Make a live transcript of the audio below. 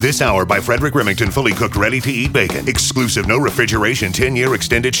this hour by Frederick Remington fully cooked, ready-to-eat bacon. Exclusive, no refrigeration, 10-year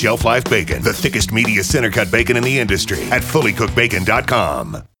extended shelf life bacon. The thickest, meatiest center-cut bacon in the industry at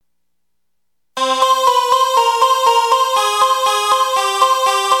fullycookedbacon.com.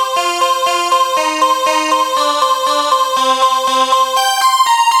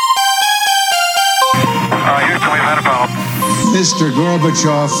 Mr.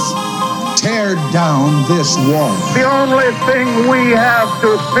 Gorbachev, tear down this wall. The only thing we have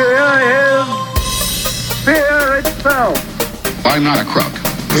to fear is fear itself. I'm not a crook.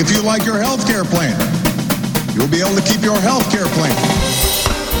 If you like your health care plan, you'll be able to keep your health care plan.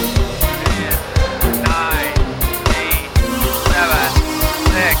 10, 9, 8, 7,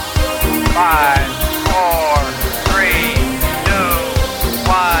 6, 5, 4, 3, 2,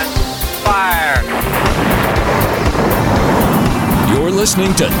 1, fire. You're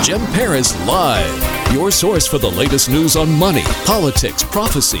listening to Jim Paris Live, your source for the latest news on money, politics,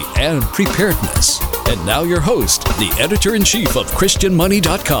 prophecy, and preparedness. And now your host, the editor-in-chief of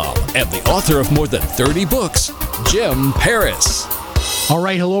ChristianMoney.com and the author of more than 30 books, Jim Paris. All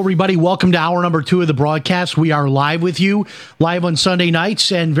right, hello everybody. Welcome to hour number 2 of the broadcast. We are live with you, live on Sunday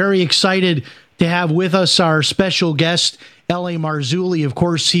nights, and very excited to have with us our special guest, L.A. Marzulli. Of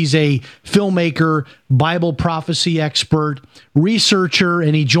course, he's a filmmaker, Bible prophecy expert, researcher,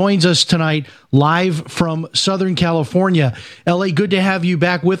 and he joins us tonight live from Southern California. L.A., good to have you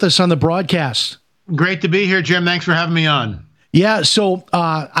back with us on the broadcast. Great to be here, Jim. Thanks for having me on. Yeah, so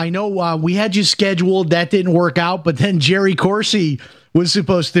I know we had you scheduled. That didn't work out, but then Jerry Corsi was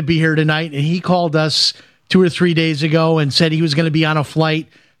supposed to be here tonight, and he called us 2 or 3 days ago and said he was going to be on a flight.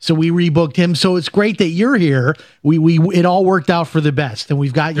 So we rebooked him. So it's great that you're here. It all worked out for the best, and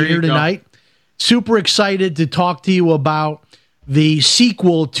we've got you here tonight. Super excited to talk to you about the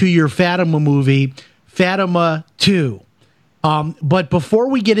sequel to your Fatima movie, Fatima 2. But before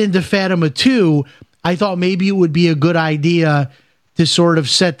we get into Fatima 2, I thought maybe it would be a good idea to sort of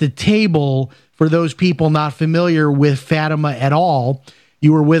set the table for those people not familiar with Fatima at all.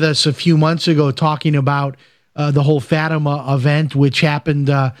 You were with us a few months ago talking about the whole Fatima event, which happened,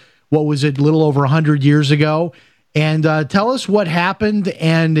 what was it, a little over 100 years ago. And tell us what happened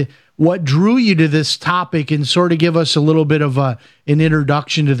and what drew you to this topic, and sort of give us a little bit of an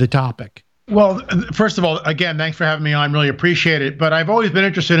introduction to the topic. Well, first of all, again, thanks for having me on. Really appreciate it. But I've always been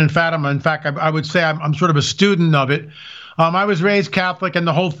interested in Fatima. In fact, I would say I'm sort of a student of it. I was raised Catholic, and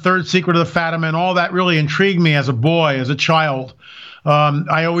the whole third secret of the Fatima and all that really intrigued me as a boy, as a child.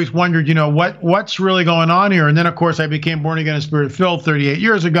 I always wondered, what's really going on here? And then, of course, I became born again and spirit-filled 38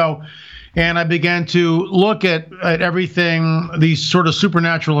 years ago, and I began to look at everything, these sort of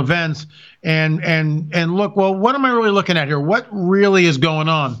supernatural events, and look, well, what am I really looking at here? What really is going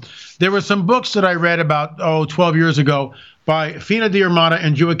on? There were some books that I read about, 12 years ago by Fina de Armada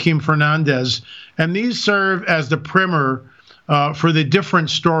and Joaquim Fernandez, and these serve as the primer for the different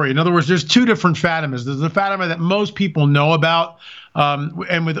story. In other words, there's two different Fatimas. There's the Fatima that most people know about,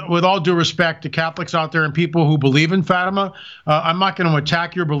 and with all due respect to Catholics out there and people who believe in Fatima, I'm not going to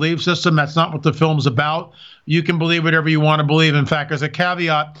attack your belief system. That's not what the film's about. You can believe whatever you want to believe. In fact, there's a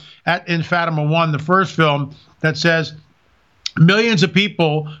caveat in Fatima 1, the first film, that says millions of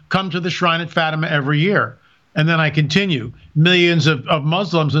people come to the shrine at Fatima every year. And then I continue. Millions of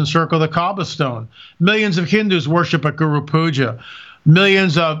Muslims encircle the Kaaba stone. Millions of Hindus worship at Guru Puja.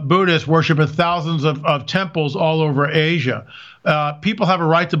 Millions of Buddhists worship at thousands of temples all over Asia. People have a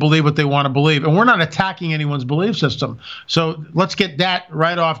right to believe what they want to believe. And we're not attacking anyone's belief system. So let's get that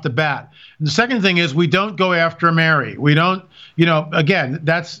right off the bat. And the second thing is, we don't go after Mary. We don't, again,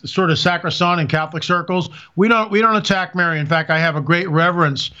 that's sort of sacrosanct in Catholic circles. We don't attack Mary. In fact, I have a great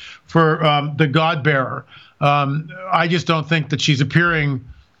reverence for the God-bearer. I just don't think that she's appearing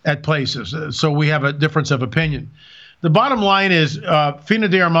at places. So we have a difference of opinion. The bottom line is Fina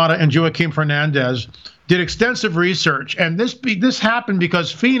de Armada and Joaquim Fernandez did extensive research. And this happened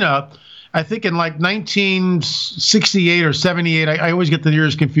because Fina, I think in like 1968 or 78, I always get the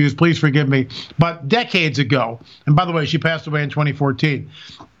years confused, please forgive me, but decades ago, and by the way, she passed away in 2014,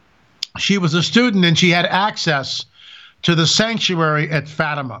 she was a student and she had access to the sanctuary at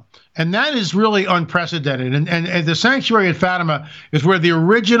Fatima. And that is really unprecedented. And the sanctuary at Fatima is where the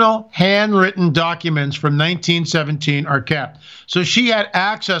original handwritten documents from 1917 are kept. So she had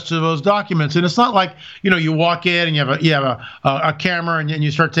access to those documents. And it's not like, you walk in and you have a camera and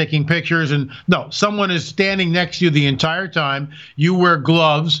you start taking pictures. And no, someone is standing next to you the entire time. You wear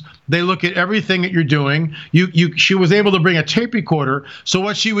gloves. They look at everything that you're doing. She was able to bring a tape recorder. So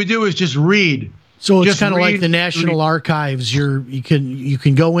what she would do is just read. So it's kind of like the National Archives. You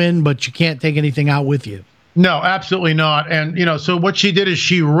can go in, but you can't take anything out with you. No, absolutely not. And, so what she did is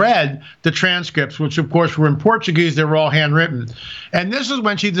she read the transcripts, which, of course, were in Portuguese. They were all handwritten. And this is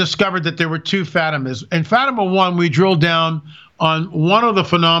when she discovered that there were two Fatimas. In Fatima 1, we drilled down on one of the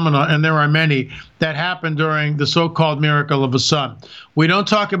phenomena, and there are many, that happened during the so-called miracle of the sun. We don't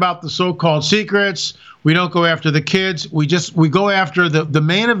talk about the so-called secrets. We don't go after the kids. We go after the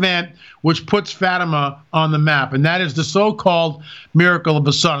main event, which puts Fatima on the map, and that is the so-called miracle of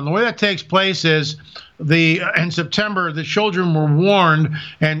the sun. And the way that takes place is in September, the children were warned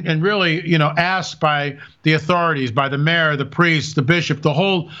and really, asked by the authorities, by the mayor, the priest, the bishop,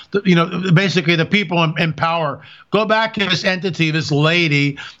 basically the people in power, go back to this entity, this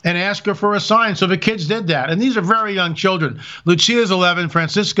lady, and ask her for a sign. So the kids did that. And these are very young children. Lucia's 11,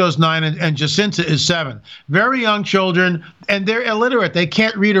 Francisco's 9, and Jacinta is 7. Very young children, and they're illiterate. They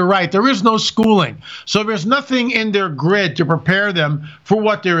can't read or write. There is no schooling. So there's nothing in their grid to prepare them for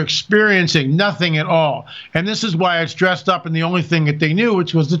what they're experiencing, nothing at all. And this is why it's dressed up in the only thing that they knew,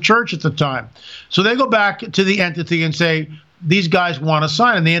 which was the church at the time. So they go back to the entity and say, these guys want a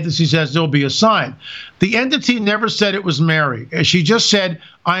sign. And the entity says there'll be a sign. The entity never said it was Mary. She just said,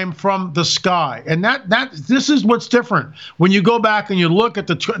 I am from the sky. And this is what's different. When you go back and you look at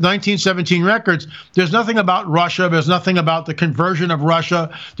the 1917 records, there's nothing about Russia. There's nothing about the conversion of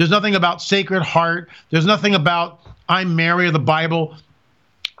Russia. There's nothing about Sacred Heart. There's nothing about I'm Mary of the Bible.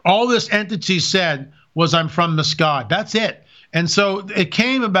 All this entity said was I'm from the sky. That's it. And so it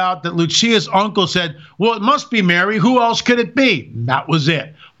came about that Lucia's uncle said, well, it must be Mary. Who else could it be? And that was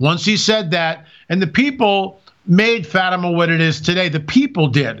it. Once he said that, and the people made Fatima what it is today. The people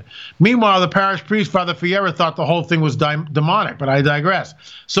did. Meanwhile, the parish priest, Father Fierro, thought the whole thing was demonic, but I digress.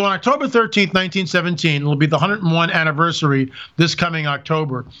 So on October 13th, 1917, it'll be the 101 anniversary this coming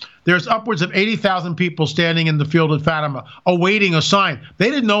October, there's upwards of 80,000 people standing in the field at Fatima awaiting a sign. They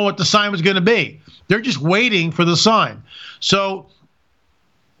didn't know what the sign was going to be. They're just waiting for the sign. So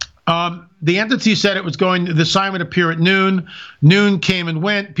the entity said the sign would appear at noon. Noon came and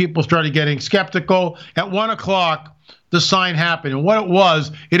went. People started getting skeptical. At 1 o'clock, the sign happened. And what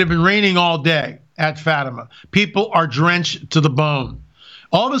it had been raining all day at Fatima. People are drenched to the bone.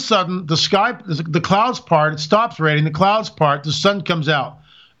 All of a sudden, the clouds part, it stops raining, the clouds part, the sun comes out.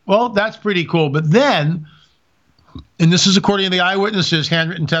 Well, that's pretty cool. But then, and this is according to the eyewitnesses'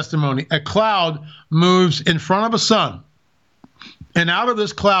 handwritten testimony, a cloud moves in front of a sun. And out of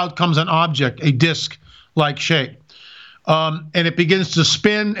this cloud comes an object, a disc-like shape. And it begins to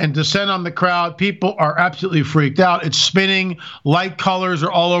spin and descend on the crowd. People are absolutely freaked out. It's spinning. Light colors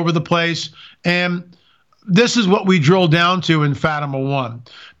are all over the place. And this is what we drill down to in Fatima 1.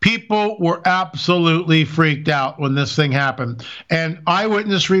 People were absolutely freaked out when this thing happened. And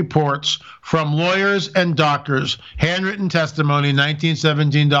eyewitness reports from lawyers and doctors, handwritten testimony,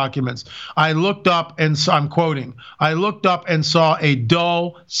 1917 documents. I looked up and I'm quoting, I looked up and saw a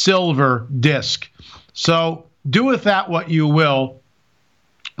dull silver disc. So do with that what you will.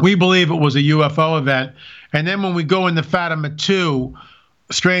 We believe it was a UFO event. And then when we go into Fatima 2,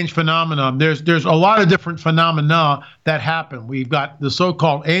 strange phenomenon. There's a lot of different phenomena that happen. We've got the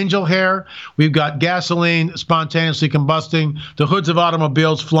so-called angel hair. We've got gasoline spontaneously combusting, the hoods of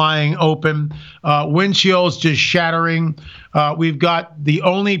automobiles flying open, windshields just shattering. We've got the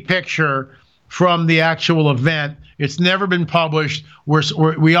only picture from the actual event. It's never been published.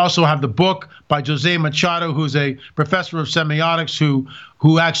 We also have the book by Jose Machado, who's a professor of semiotics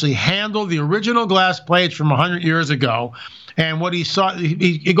who actually handled the original glass plates from 100 years ago. And what he saw,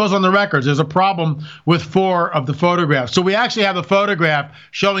 he goes on the records. There's a problem with 4 of the photographs. So we actually have a photograph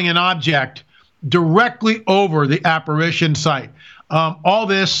showing an object directly over the apparition site. All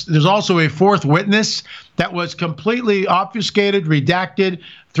this, there's also a 4th witness that was completely obfuscated, redacted,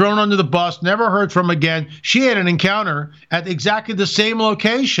 thrown under the bus, never heard from again. She had an encounter at exactly the same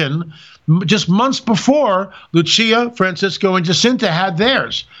location just months before Lucia, Francisco, and Jacinta had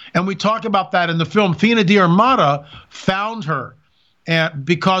theirs. And we talk about that in the film. Fina Di Armata found her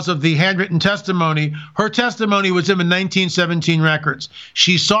because of the handwritten testimony. Her testimony was in the 1917 records.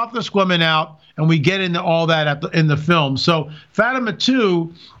 She sought this woman out, and we get into all that in the film. So Fatima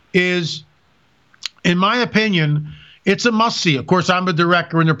 2 is, in my opinion, it's a must-see. Of course, I'm a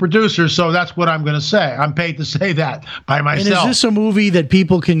director and a producer, so that's what I'm going to say. I'm paid to say that by myself. And is this a movie that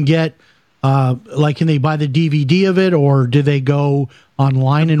people can get, can they buy the DVD of it, or do they go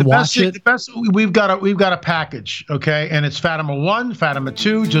online and watch it? We've got a package, okay? And it's Fatima 1, Fatima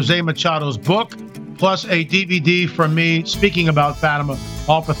 2, Jose Machado's book, plus a DVD from me speaking about Fatima,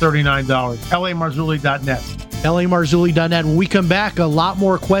 all for $39. LAMarzulli.net. LAMarzulli.net. When we come back, a lot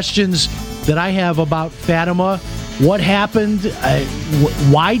more questions that I have about Fatima. What happened?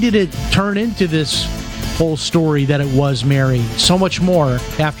 Why did it turn into this whole story that it was Mary. So much more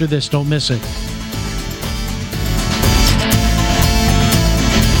after this. Don't miss it.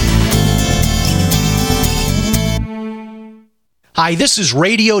 Hi, this is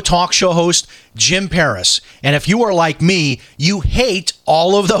radio talk show host Jim Paris. And if you are like me, you hate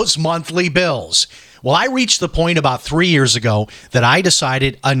all of those monthly bills. Well, I reached the point about 3 years ago that I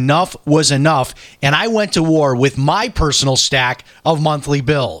decided enough was enough, and I went to war with my personal stack of monthly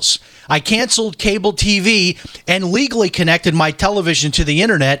bills. I canceled cable TV and legally connected my television to the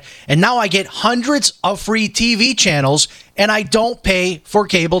internet, and now I get hundreds of free TV channels, and I don't pay for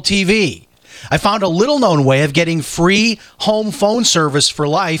cable TV. I found a little-known way of getting free home phone service for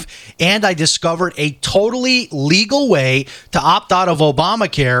life, and I discovered a totally legal way to opt out of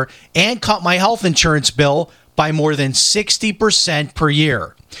Obamacare and cut my health insurance bill by more than 60% per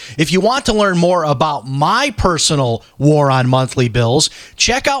year. If you want to learn more about my personal war on monthly bills,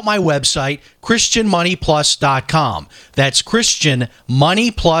 check out my website, ChristianMoneyPlus.com. That's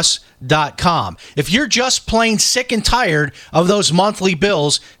ChristianMoneyPlus.com. If you're just plain sick and tired of those monthly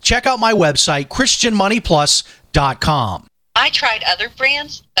bills, check out my website, ChristianMoneyPlus.com. I tried other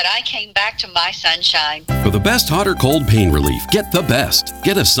brands, but I came back to my Sunshine. For the best hot or cold pain relief, get the best.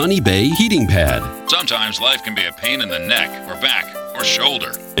 Get a Sunny Bay heating pad. Sometimes life can be a pain in the neck or back or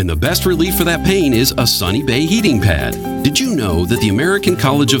shoulder. And the best relief for that pain is a Sunny Bay heating pad. Did you know that the American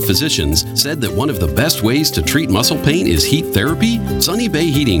College of Physicians said that one of the best ways to treat muscle pain is heat therapy? Sunny Bay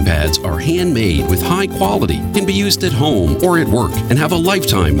heating pads are handmade with high quality, can be used at home or at work, and have a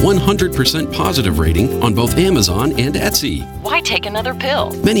lifetime 100% positive rating on both Amazon and Etsy. Why take another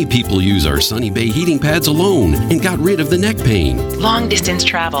pill? Many people use our Sunny Bay heating pads alone and got rid of the neck pain. Long distance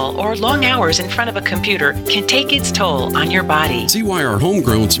travel or long hours in front of a computer can take its toll on your body. See why our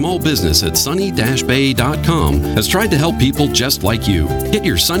homegrown small business at sunny-bay.com has tried to help people just like you. Get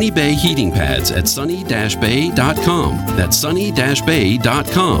your Sunny Bay heating pads at sunny-bay.com. That's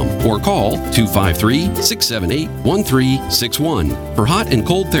sunny-bay.com or call 253-678-1361 for hot and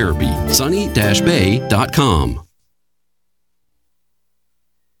cold therapy. sunny-bay.com.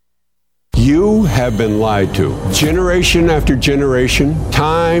 You have been lied to, generation after generation,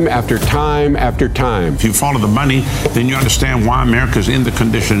 time after time after time. If you follow the money, then you understand why America's in the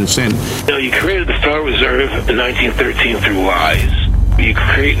condition it's in. You created the Federal Reserve in 1913 through lies. You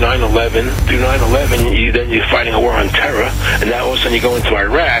create 9/11. Through 9/11, you're fighting a war on terror, and now all of a sudden you go into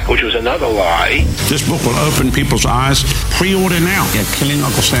Iraq, which was another lie. This book will open people's eyes. Pre-order now at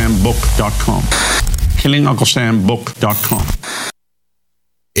killingunclesambook.com. killingunclesambook.com.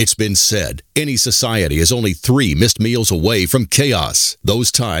 It's been said, any society is only 3 missed meals away from chaos.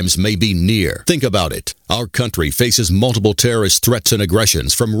 Those times may be near. Think about it. Our country faces multiple terrorist threats and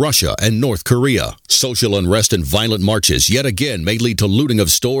aggressions from Russia and North Korea. Social unrest and violent marches yet again may lead to looting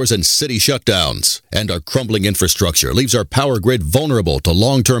of stores and city shutdowns. And our crumbling infrastructure leaves our power grid vulnerable to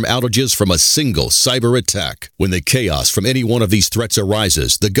long-term outages from a single cyber attack. When the chaos from any one of these threats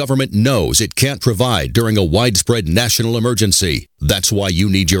arises, the government knows it can't provide during a widespread national emergency. That's why you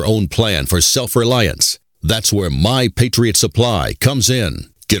need your own plan for self-reliance. That's where My Patriot Supply comes in.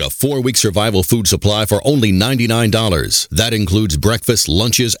 Get a 4-week survival food supply for only $99. That includes breakfast,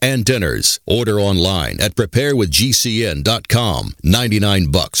 lunches, and dinners. Order online at preparewithgcn.com.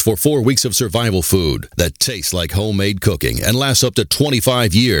 $99 for 4 weeks of survival food that tastes like homemade cooking and lasts up to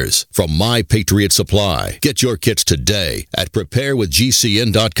 25 years. From My Patriot Supply. Get your kits today at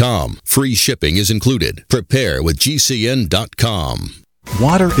preparewithgcn.com. Free shipping is included. Preparewithgcn.com.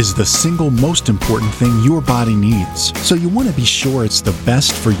 Water is the single most important thing your body needs, so you want to be sure it's the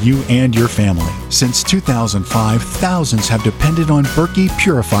best for you and your family. Since 2005, thousands have depended on Berkey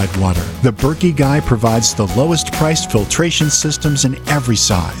purified water. The Berkey Guy provides the lowest priced filtration systems in every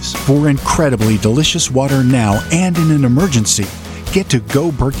size. For incredibly delicious water now and in an emergency, get to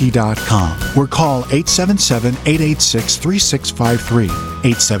GoBerkey.com or call 877-886-3653.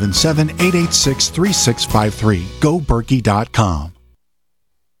 877-886-3653. GoBerkey.com.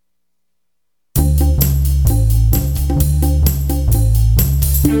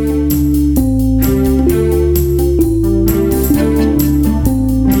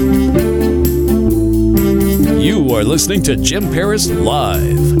 You are listening to Jim Paris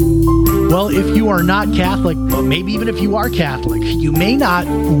Live. Well, if you are not Catholic, or maybe even if you are Catholic, you may not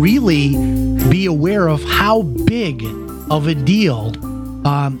really be aware of how big of a deal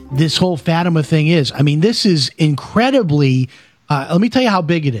this whole Fatima thing is. I mean, this is incredibly, let me tell you how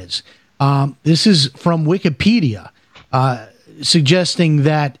big it is. This is from Wikipedia, suggesting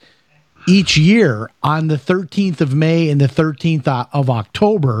that each year on the 13th of May and the 13th of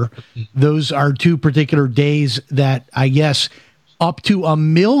October, those are two particular days that I guess up to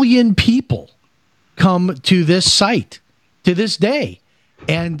 1 million people come to this site to this day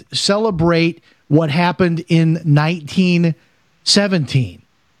and celebrate what happened in 1917.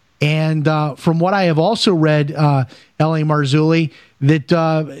 And from what I have also read, L.A. Marzulli, that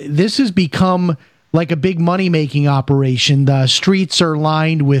this has become like a big money-making operation. The streets are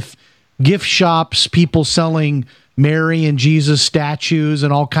lined with gift shops, people selling Mary and Jesus statues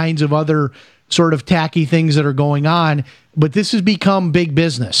and all kinds of other sort of tacky things that are going on. But this has become big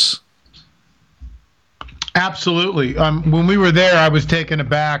business. Absolutely. When we were there, I was taken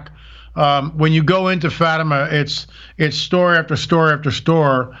aback. When you go into Fatima, it's store after store after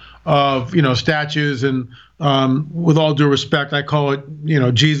store of statues, and with all due respect, I call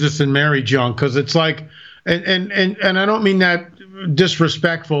it Jesus and Mary junk, because it's like, and I don't mean that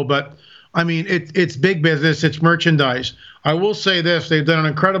disrespectful, but I mean it's big business, it's merchandise. I will say this: they've done an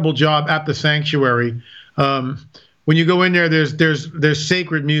incredible job at the sanctuary. When you go in there, there's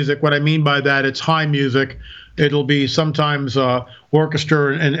sacred music. What I mean by that, it's high music. It'll be sometimes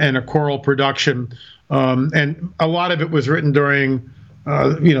orchestra and a choral production, and a lot of it was written during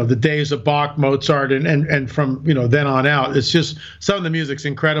the days of Bach, Mozart, and from then on out. It's just, some of the music's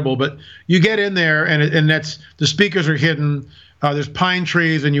incredible. But you get in there, and that's, the speakers are hidden. There's pine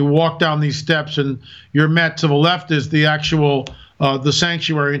trees, and you walk down these steps, and you're met. To the left is the actual the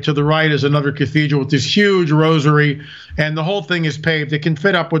sanctuary, and to the right is another cathedral with this huge rosary, and the whole thing is paved. It can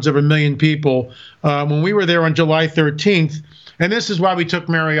fit upwards of 1 million people. When we were there on July 13th, and this is why we took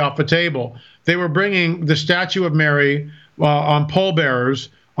Mary off the table, they were bringing the statue of Mary on pole bearers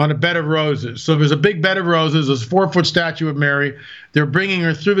on a bed of roses. So there's a big bed of roses, there's a 4-foot statue of Mary. They're bringing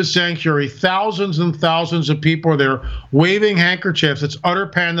her through the sanctuary. Thousands and thousands of people are there waving handkerchiefs. It's utter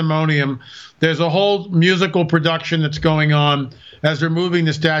pandemonium. There's a whole musical production that's going on as they're moving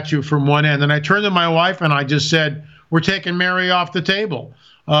the statue from one end. And I turned to my wife and I just said, we're taking Mary off the table.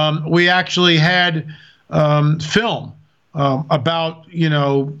 We actually had film about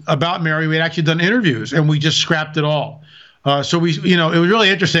Mary. We had actually done interviews, and we just scrapped it all. So we, it was really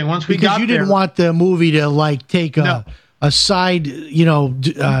interesting. Once we got there, because you didn't want the movie to take a side,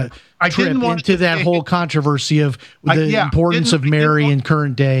 I trip didn't want into that whole controversy of the importance of Mary in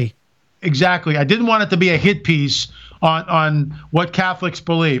current day. Exactly. I didn't want it to be a hit piece on what Catholics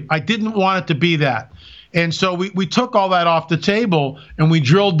believe. I didn't want it to be that. And so we took all that off the table, and we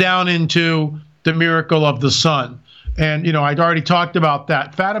drilled down into the miracle of the sun. And, I'd already talked about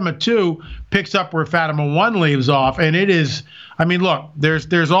that. Fatima 2 picks up where Fatima 1 leaves off. And it is, look,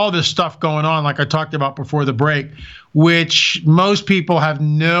 there's all this stuff going on, like I talked about before the break, which most people have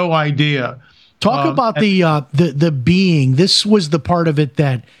no idea. Talk about the being. This was the part of it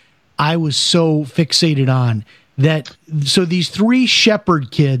that I was so fixated on. So these 3 shepherd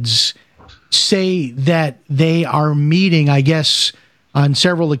kids say that they are meeting, I guess, on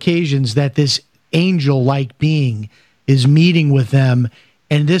several occasions, that this angel-like being is meeting with them,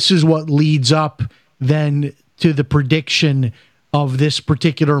 and this is what leads up then to the prediction of this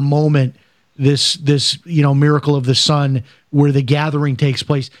particular moment, this miracle of the sun, where the gathering takes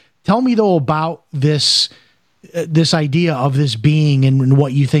place. Tell me though about this idea of this being and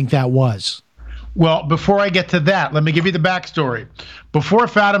what you think that was. Well, before I get to that, let me give you the backstory. Before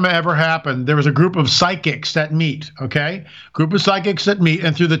Fatima ever happened, there was a group of psychics that meet, okay? Group of psychics that meet,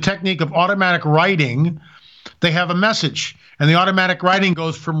 and through the technique of automatic writing, they have a message. And the automatic writing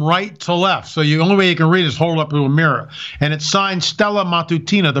goes from right to left. So the only way you can read is hold up to a mirror. And it's signed Stella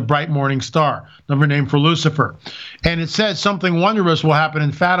Matutina, the bright morning star, another name for Lucifer. And it says something wondrous will happen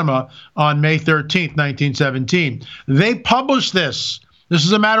in Fatima on May 13th, 1917. They published this. This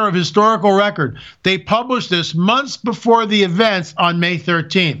is a matter of historical record. They published this months before the events on May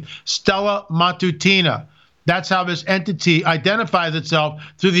 13th. Stella Matutina. That's how this entity identifies itself,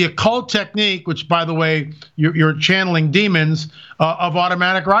 through the occult technique, which, by the way, you're channeling demons, of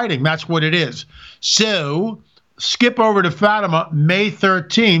automatic writing. That's what it is. So skip over to Fatima, May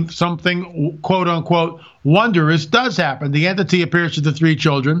 13th, something, quote unquote, wondrous does happen. The entity appears to the 3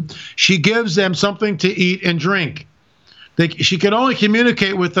 children. She gives them something to eat and drink. She could only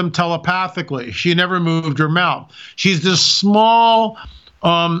communicate with them telepathically. She never moved her mouth. She's this small,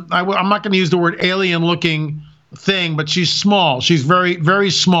 I'm not going to use the word alien-looking thing, but she's small. She's very, very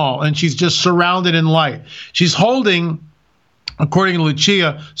small, and she's just surrounded in light. She's holding, according to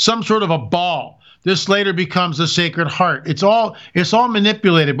Lucia, some sort of a ball. This later becomes a Sacred Heart. It's all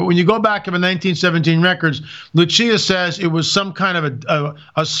manipulated. But when you go back to the 1917 records, Lucia says it was some kind of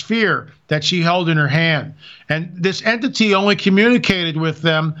a sphere that she held in her hand. And this entity only communicated with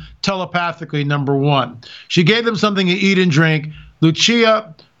them telepathically, number one. She gave them something to eat and drink.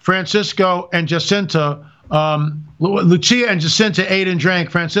 Lucia, Francisco, and Jacinta. Lucia and Jacinta ate and drank.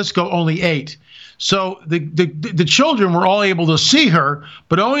 Francisco only ate. So the children were all able to see her,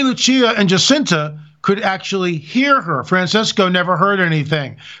 but only Lucia and Jacinta could actually hear her. Francisco never heard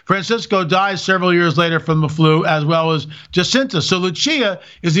anything. Francisco dies several years later from the flu, as well as Jacinta. So Lucia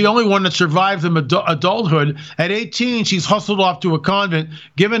is the only one that survived adulthood. At 18, she's hustled off to a convent,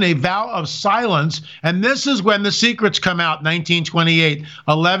 given a vow of silence, and this is when the secrets come out, 1928,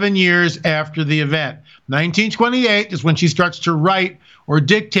 11 years after the event. 1928 is when she starts to write or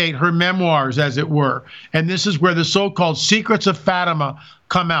dictate her memoirs, as it were. And this is where the so-called Secrets of Fatima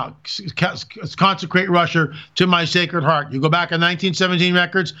come out. Consecrate Russia to my Sacred Heart. You go back in 1917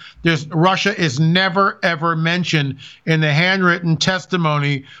 records, Russia is never, ever mentioned in the handwritten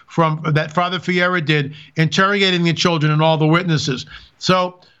testimony from that Father Fiera did, interrogating the children and all the witnesses.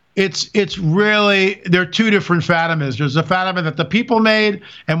 So it's really, there are two different Fatimas. There's the Fatima that the people made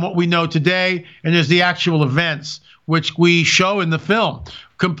and what we know today, and there's the actual events, which we show in the film.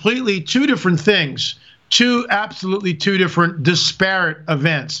 Completely two different things. Absolutely two different disparate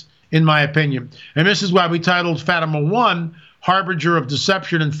events, in my opinion. And this is why we titled Fatima 1, Harbinger of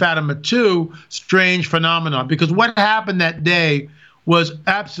Deception, and Fatima 2, Strange Phenomenon. Because what happened that day was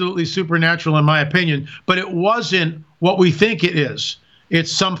absolutely supernatural, in my opinion, but it wasn't what we think it is.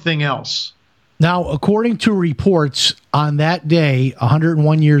 It's something else. Now, according to reports, on that day,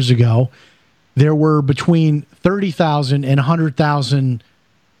 101 years ago, there were between 30,000 and 100,000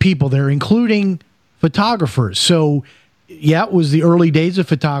 people there, including photographers. So, yeah, it was the early days of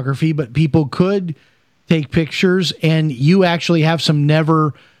photography, but people could take pictures, and you actually have some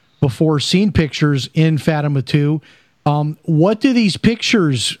never-before-seen pictures in Fatima 2. What do these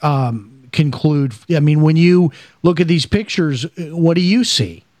pictures conclude? I mean, when you look at these pictures, what do you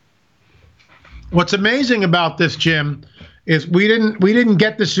see? What's amazing about this, Jim, is we didn't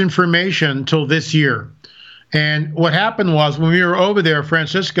get this information until this year. And what happened was, when we were over there,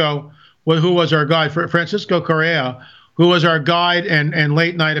 Francisco, who was our guide, Francisco Correa, who was our guide and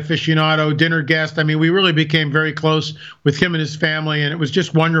late night aficionado, dinner guest. I mean, we really became very close with him and his family, and it was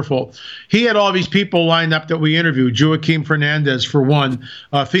just wonderful. He had all these people lined up that we interviewed. Joaquim Fernandez, for one,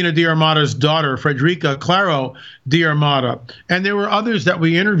 Fina de Armada's daughter, Frederica Claro de Armada, and there were others that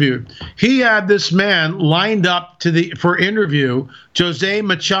we interviewed. He had this man lined up for interview, Jose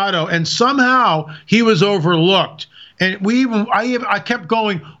Machado, and somehow he was overlooked. And I kept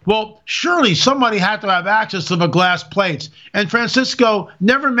going, well, surely somebody had to have access to the glass plates. And Francisco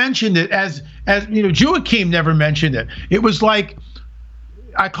never mentioned it, as you know, Joaquim never mentioned it. It was like,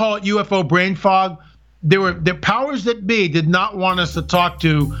 I call it UFO brain fog. The powers that be did not want us to talk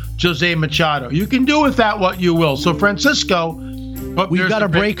to Jose Machado. You can do with that what you will. So Francisco, we've got a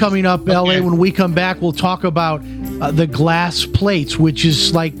break coming up, LA. Okay. When we come back, we'll talk about the glass plates, which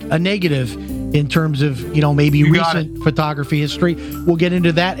is like a negative in terms of, you know, maybe recent photography history. We'll get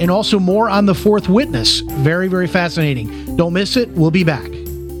into that, and also more on the fourth witness. Very, very fascinating. Don't miss it. We'll be back.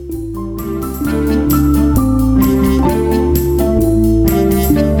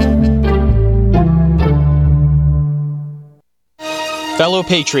 Fellow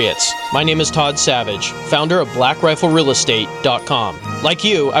Patriots, my name is Todd Savage, founder of BlackRifleRealEstate.com. Like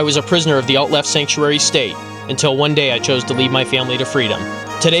you, I was a prisoner of the alt-left sanctuary state until one day I chose to lead my family to freedom.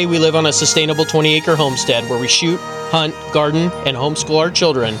 Today we live on a sustainable 20-acre homestead where we shoot, hunt, garden, and homeschool our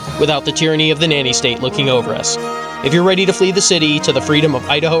children without the tyranny of the nanny state looking over us. If you're ready to flee the city to the freedom of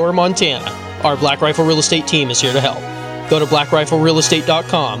Idaho or Montana, our Black Rifle Real Estate team is here to help. Go to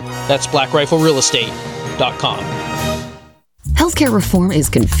BlackRifleRealEstate.com. That's BlackRifleRealEstate.com. Healthcare reform is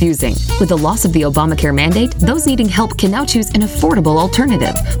confusing. With the loss of the Obamacare mandate, those needing help can now choose an affordable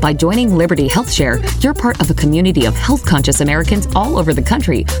alternative. By joining Liberty HealthShare, you're part of a community of health-conscious Americans all over the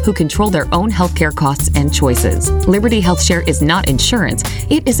country who control their own healthcare costs and choices. Liberty HealthShare is not insurance.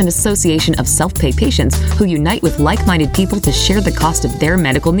 It is an association of self-pay patients who unite with like-minded people to share the cost of their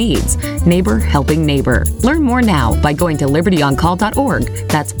medical needs. Neighbor helping neighbor. Learn more now by going to libertyoncall.org.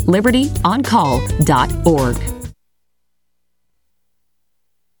 That's libertyoncall.org.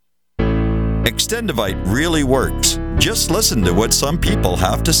 Extendivite really works. Just listen to what some people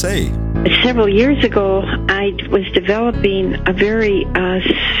have to say. Several years ago, I was developing a very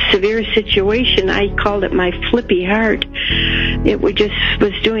severe situation. I called it my flippy heart. It was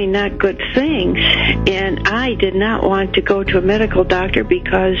doing not good things, and I did not want to go to a medical doctor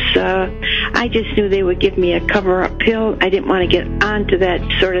because I just knew they would give me a cover-up pill. I didn't want to get onto that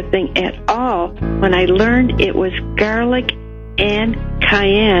sort of thing at all. When I learned it was garlic and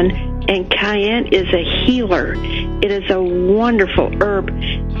cayenne, and cayenne is a healer. It is a wonderful herb.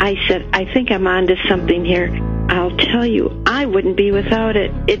 I said, I think I'm onto something here. I'll tell you, I wouldn't be without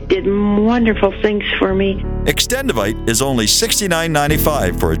it. It did wonderful things for me. Extendivite is only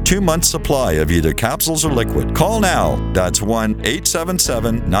 $69.95 for a 2-month supply of either capsules or liquid. Call now. That's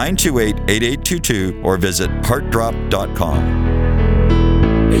 1-877-928-8822 or visit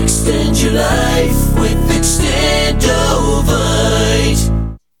heartdrop.com. Extend your life with Extendovite.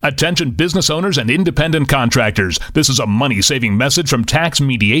 Attention business owners and independent contractors. This is a money-saving message from Tax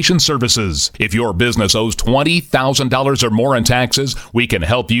Mediation Services. If your business owes $20,000 or more in taxes, we can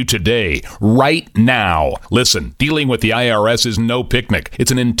help you today, right now. Listen, dealing with the IRS is no picnic.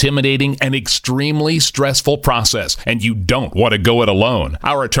 It's an intimidating and extremely stressful process, and you don't want to go it alone.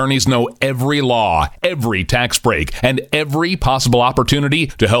 Our attorneys know every law, every tax break, and every possible opportunity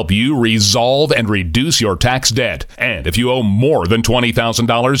to help you resolve and reduce your tax debt. And if you owe more than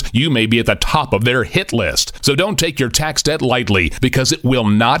 $20,000, you may be at the top of their hit list. So don't take your tax debt lightly, because it will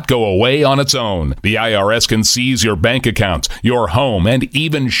not go away on its own. The IRS can seize your bank accounts, your home, and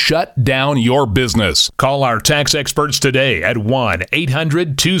even shut down your business. Call our tax experts today at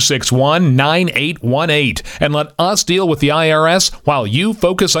 1-800-261-9818 and let us deal with the IRS while you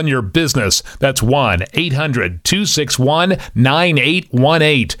focus on your business. That's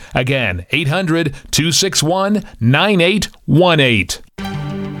 1-800-261-9818. Again, 800-261-9818.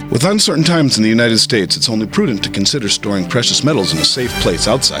 With uncertain times in the United States, it's only prudent to consider storing precious metals in a safe place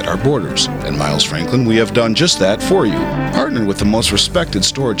outside our borders. At Miles Franklin, we have done just that for you. Partnered with the most respected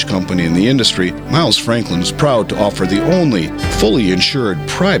storage company in the industry, Miles Franklin is proud to offer the only fully insured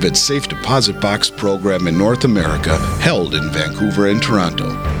private safe deposit box program in North America, held in Vancouver and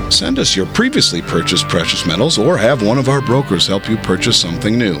Toronto. Send us your previously purchased precious metals or have one of our brokers help you purchase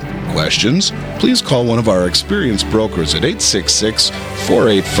something new. Questions? Please call one of our experienced brokers at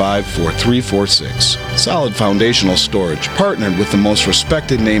 866-485-4346. Solid foundational storage, partnered with the most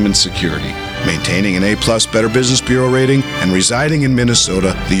respected name in security. Maintaining an A-plus Better Business Bureau rating and residing in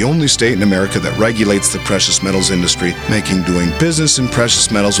Minnesota, the only state in America that regulates the precious metals industry, making doing business in precious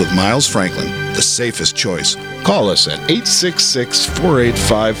metals with Miles Franklin the safest choice. Call us at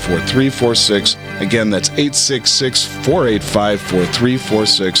 866-485-4346. Again, that's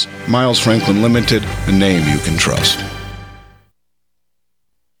 866-485-4346. Miles Franklin Limited, a name you can trust.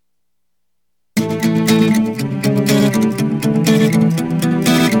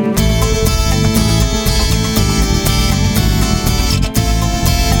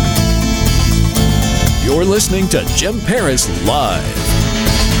 You're listening to Jim Paris Live.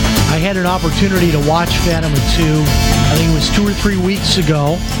 I had an opportunity to watch Fatima 2, I think it was 2 or 3 weeks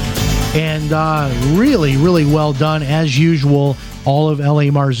ago, and really, really well done, as usual, all of L.A.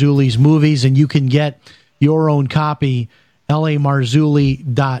 Marzulli's movies, and you can get your own copy,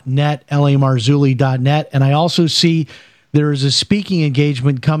 lamarzulli.net, lamarzulli.net, and I also see there is a speaking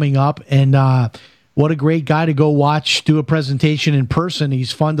engagement coming up, and what a great guy to go watch, do a presentation in person.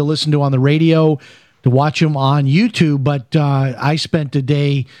 He's fun to listen to on the radio, to watch him on YouTube, but I spent a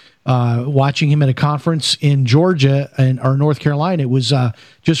day watching him at a conference in Georgia or North Carolina. It was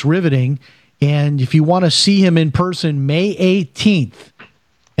just riveting. And if you want to see him in person, May 18th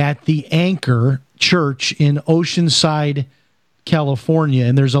at the Anchor Church in Oceanside, California.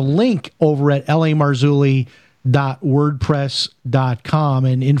 And there's a link over at lamarzulli.wordpress.com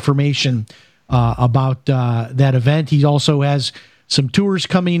and information about that event. He also has some tours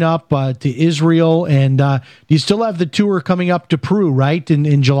coming up to Israel, and do you still have the tour coming up to Peru, right,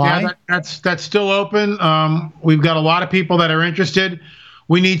 in July? Yeah, that's still open. We've got a lot of people that are interested.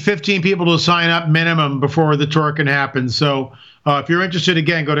 We need 15 people to sign up minimum before the tour can happen. So if you're interested,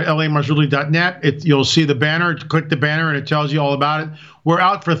 again, go to lamarzulli.net. You'll see the banner. Click the banner, and it tells you all about it. We're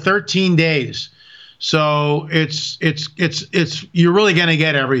out for 13 days. So it's you're really going to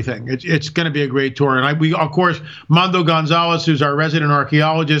get everything. It's going to be a great tour. And we of course, Mando Gonzalez, who's our resident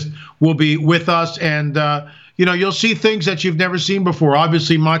archaeologist, will be with us. And you'll see things that you've never seen before.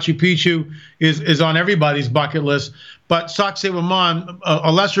 Obviously, Machu Picchu is on everybody's bucket list, but Sacsayhuaman,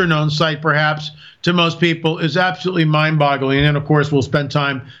 a lesser known site perhaps to most people, is absolutely mind-boggling. And then of course, we'll spend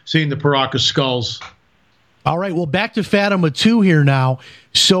time seeing the Paracas skulls. All right, well, back to Fatima 2 here now.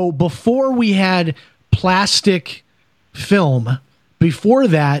 So before we had plastic film, before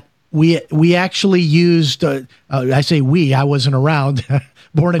that, we actually used, I say we, I wasn't around,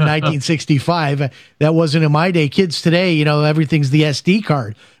 born in 1965. That wasn't in my day. Kids today, everything's the SD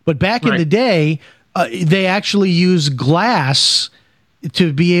card. But back in the day, they actually used glass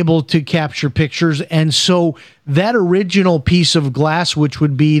to be able to capture pictures. And so that original piece of glass, which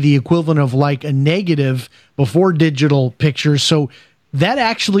would be the equivalent of like a negative before digital pictures. So that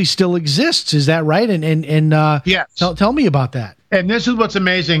actually still exists. Is that right? And yes. Tell me about that. And this is what's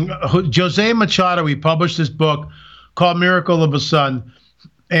amazing. Jose Machado, he published this book called Miracle of a Sun.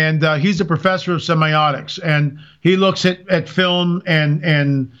 And he's a professor of semiotics, and he looks at film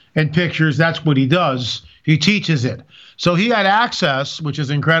and pictures. That's what he does. He teaches it. So he had access, which is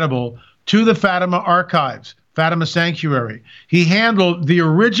incredible, to the Fatima archives, Fatima Sanctuary. He handled the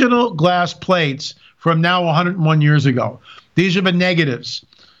original glass plates from now 101 years ago. These are the negatives.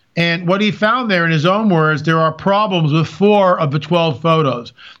 And what he found there, in his own words, there are problems with 4 of the 12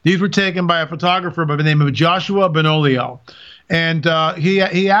 photos. These were taken by a photographer by the name of Joshua Benolio. And he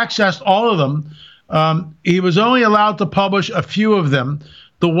accessed all of them. He was only allowed to publish a few of them.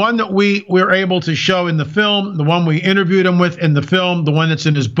 The one that we were able to show in the film, the one we interviewed him with in the film, the one that's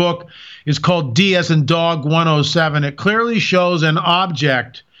in his book, is called D as in Dog 107. It clearly shows an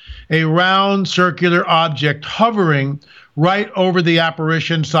object, a round circular object hovering right over the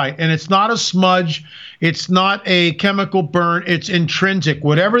apparition site. And it's not a smudge. It's not a chemical burn. It's intrinsic.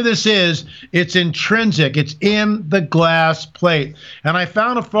 Whatever this is, it's intrinsic. It's in the glass plate. And I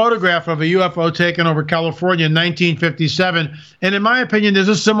found a photograph of a UFO taken over California in 1957. And in my opinion, there's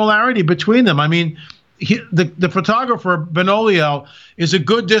a similarity between them. I mean, the photographer, Benolio, is a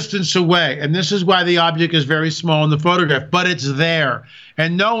good distance away. And this is why the object is very small in the photograph. But it's there.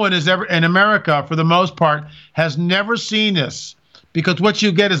 And no one has ever, in America, for the most part, has never seen this. Because what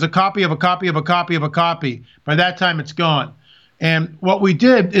you get is a copy of a copy of a copy of a copy. By that time, it's gone. And what we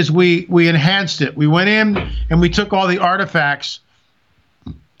did is we enhanced it. We went in and we took all the artifacts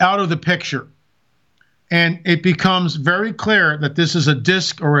out of the picture. And it becomes very clear that this is a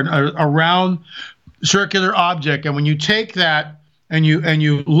disc or a round circular object. And when you take that and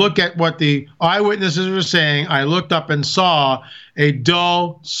you look at what the eyewitnesses were saying, I looked up and saw a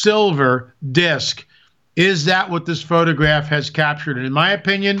dull silver disc. Is that what this photograph has captured? And in my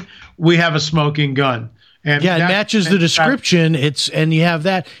opinion, we have a smoking gun. And yeah, it matches the description. And you have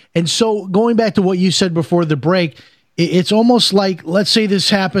that. And so going back to what you said before the break, it's almost like, let's say this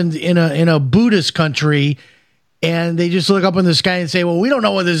happened in a Buddhist country, and they just look up in the sky and say, well, we don't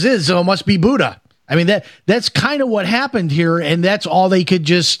know what this is, so it must be Buddha. I mean, that's kind of what happened here, and that's all they could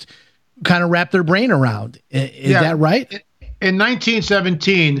just kind of wrap their brain around. Is that right? In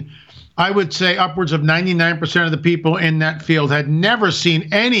 1917, I would say upwards of 99% of the people in that field had never seen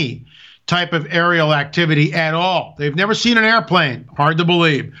any type of aerial activity at all. They've never seen an airplane. Hard to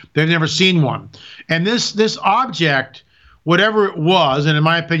believe. They've never seen one. And this object, whatever it was, and in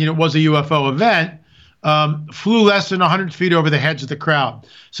my opinion, it was a UFO event, flew less than 100 feet over the heads of the crowd.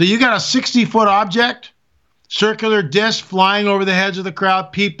 So you got a 60-foot object, circular disc flying over the heads of the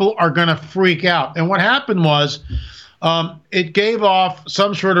crowd. People are going to freak out. And what happened was it gave off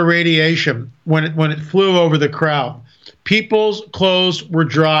some sort of radiation when it flew over the crowd. People's clothes were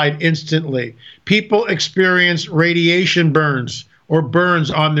dried instantly. People experienced radiation burns or burns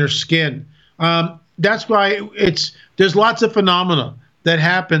on their skin. That's why there's lots of phenomena that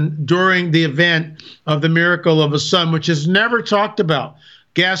happened during the event of the Miracle of a Sun, which is never talked about.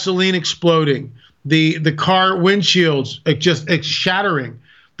 Gasoline exploding, the car windshields just shattering,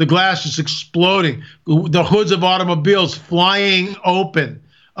 the glass just exploding, the hoods of automobiles flying open.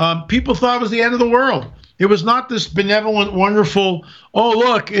 People thought it was the end of the world. It was not this benevolent, wonderful, oh,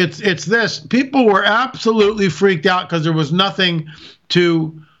 look, it's this. People were absolutely freaked out because there was nothing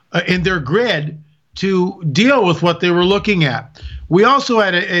in their grid to deal with what they were looking at. We also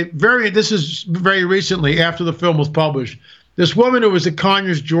had this is very recently after the film was published, this woman who was at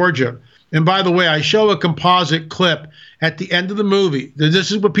Conyers, Georgia. And by the way, I show a composite clip at the end of the movie.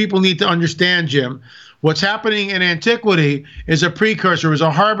 This is what people need to understand, Jim. What's happening in antiquity is a precursor, is a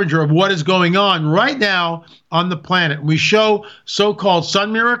harbinger of what is going on right now on the planet. We show so-called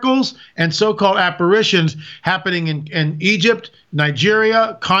sun miracles and so-called apparitions happening in Egypt,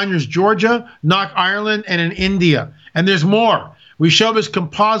 Nigeria, Conyers, Georgia, Knock, Ireland, and in India. And there's more. We show this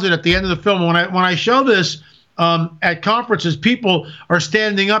composite at the end of the film. When I show this at conferences, people are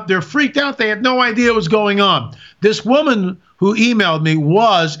standing up. They're freaked out. They have no idea what's going on. This woman who emailed me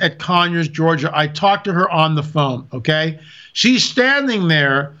was at Conyers, Georgia. I talked to her on the phone, okay? She's standing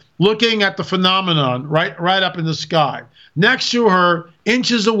there looking at the phenomenon right up in the sky. Next to her,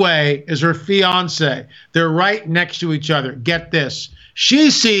 inches away, is her fiancé. They're right next to each other. Get this. She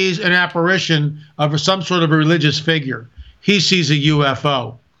sees an apparition of some sort of a religious figure. He sees a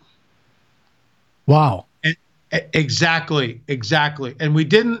UFO. Wow. Exactly. And we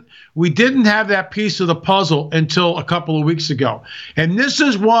didn't have that piece of the puzzle until a couple of weeks ago. And this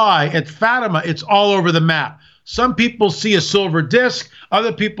is why at Fatima, it's all over the map. Some people see a silver disc.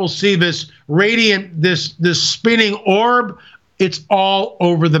 Other people see this radiant, this spinning orb It's all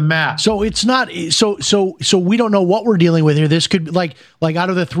over the map. So it's not so we don't know what we're dealing with here. This could like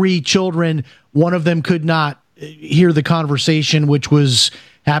out of the 3 children, one of them could not hear the conversation, which was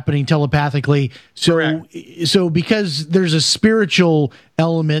happening telepathically. So because there's a spiritual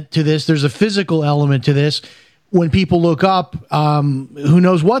element to this, there's a physical element to this. When people look up, who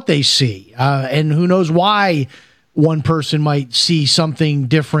knows what they see, and who knows why one person might see something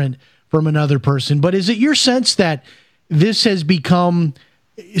different from another person. But is it your sense that this has become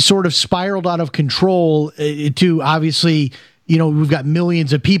sort of spiraled out of control to obviously, we've got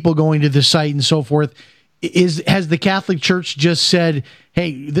millions of people going to the site and so forth. Has the Catholic Church just said,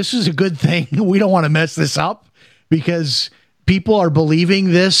 hey, this is a good thing. We don't want to mess this up because people are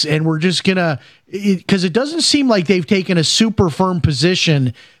believing this and we're just going to, because it doesn't seem like they've taken a super firm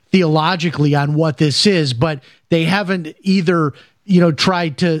position theologically on what this is, but they haven't either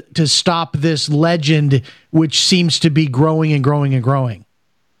tried to stop this legend, which seems to be growing and growing and growing.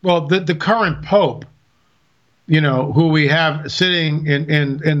 Well, the current Pope, who we have sitting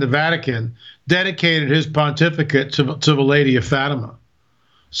in the Vatican, dedicated his pontificate to the Lady of Fatima.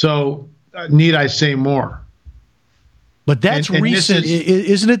 So need I say more? But that's recent.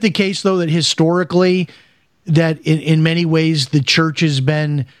 Isn't it the case, though, that historically that in many ways the church has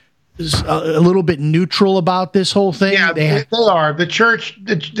been a little bit neutral about this whole thing? Yeah, they are. The church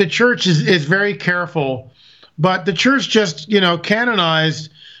is very careful, but the church just canonized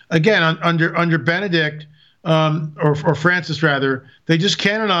again under Benedict or Francis rather. They just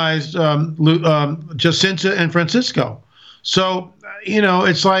canonized Jacinta and Francisco. So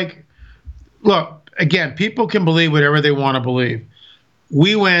it's like, look, again, people can believe whatever they want to believe.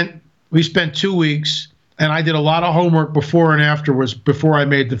 We spent 2 weeks. And I did a lot of homework before and afterwards, before I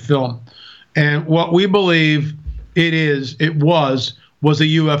made the film. And what we believe it was a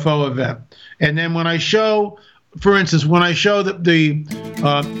UFO event. And then when I show, for instance, the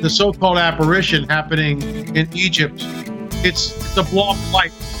so-called apparition happening in Egypt, it's a block of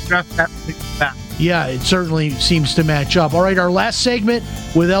light. Yeah, it certainly seems to match up. All right, our last segment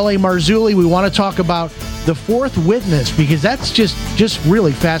with L.A. Marzulli, we want to talk about the fourth witness, because that's just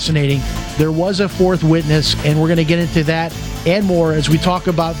really fascinating. There was a fourth witness, and we're going to get into that and more as we talk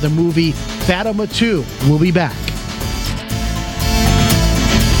about the movie Fatima 2. We'll be back.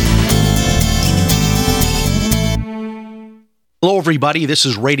 Hello, everybody. This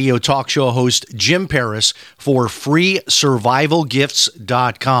is radio talk show host Jim Paris for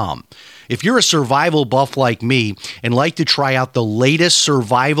FreeSurvivalGifts.com. If you're a survival buff like me and like to try out the latest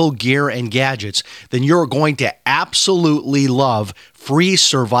survival gear and gadgets, then you're going to absolutely love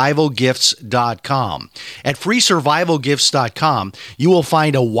FreeSurvivalGifts.com. At FreeSurvivalGifts.com, you will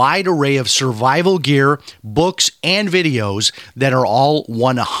find a wide array of survival gear, books, and videos that are all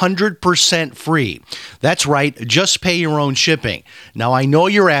 100% free. That's right, just pay your own shipping. Now, I know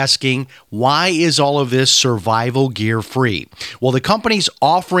you're asking, why is all of this survival gear free? Well, the companies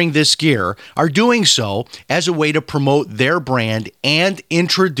offering this gear are doing so as a way to promote their brand and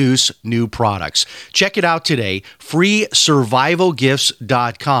introduce new products. Check it out today, FreeSurvivalGifts.com.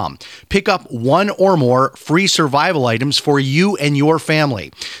 Pick up one or more free survival items for you and your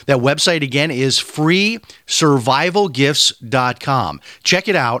family. That website again is FreeSurvivalGifts.com. Check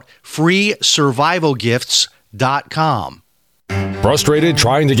it out, FreeSurvivalGifts.com. Frustrated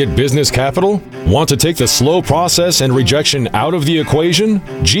trying to get business capital? Want to take the slow process and rejection out of the equation?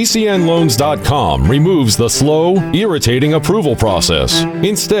 GCNLoans.com removes the slow, irritating approval process.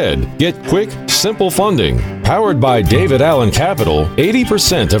 Instead, get quick, simple funding. Powered by David Allen Capital,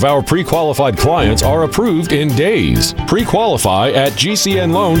 80% of our pre-qualified clients are approved in days. Pre-qualify at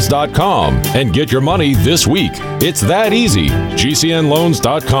GCNLoans.com and get your money this week. It's that easy.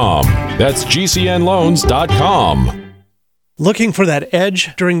 GCNLoans.com. That's GCNLoans.com. Looking for that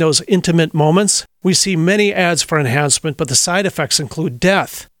edge during those intimate moments? We see many ads for enhancement, but the side effects include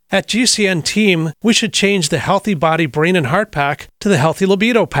death. At GCN Team, we should change the Healthy Body, Brain, and Heart Pack to the Healthy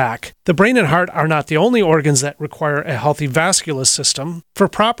Libido Pack. The brain and heart are not the only organs that require a healthy vascular system. For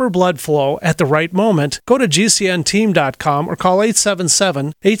proper blood flow at the right moment, go to GCNteam.com or call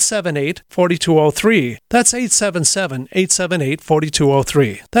 877-878-4203. That's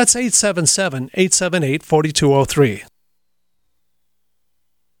 877-878-4203. That's 877-878-4203.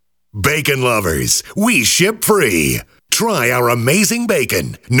 Bacon lovers, we ship free. Try our amazing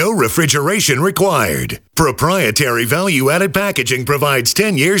bacon. No refrigeration required. Proprietary value-added packaging provides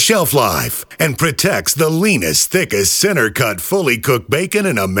 10 years shelf life and protects the leanest, thickest, center-cut, fully cooked bacon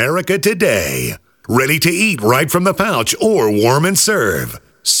in America today. Ready to eat right from the pouch or warm and serve.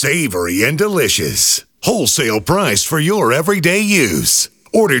 Savory and delicious. Wholesale price for your everyday use.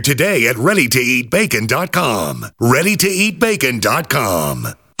 Order today at readytoeatbacon.com. readytoeatbacon.com.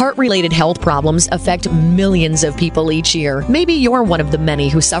 Heart-related health problems affect millions of people each year. Maybe you're one of the many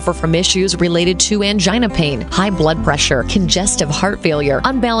who suffer from issues related to angina pain, high blood pressure, congestive heart failure,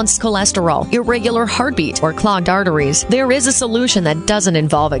 unbalanced cholesterol, irregular heartbeat, or clogged arteries. There is a solution that doesn't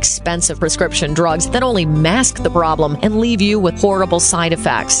involve expensive prescription drugs that only mask the problem and leave you with horrible side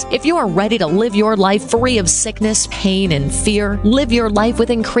effects. If you are ready to live your life free of sickness, pain, and fear, live your life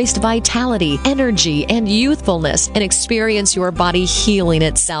with increased vitality, energy, and youthfulness, and experience your body healing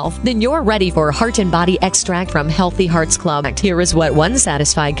itself, then you're ready for Heart and Body Extract from Healthy Hearts Club. Here is what one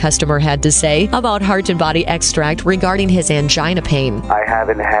satisfied customer had to say about Heart and Body Extract regarding his angina pain. I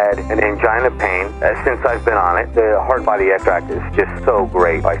haven't had an angina pain since I've been on it. The Heart Body Extract is just so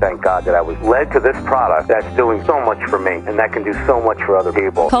great. I thank God that I was led to this product that's doing so much for me and that can do so much for other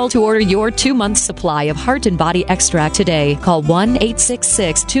people. Call to order your 2-month supply of Heart and Body Extract today. Call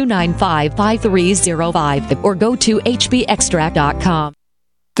 1-866-295-5305 or go to hbextract.com.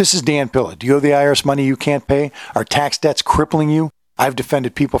 This is Dan Pilla. Do you owe the IRS money you can't pay? Are tax debts crippling you? I've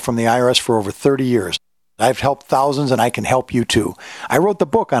defended people from the IRS for over 30 years. I've helped thousands, and I can help you too. I wrote the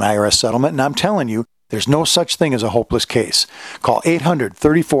book on IRS settlement, and I'm telling you, there's no such thing as a hopeless case. Call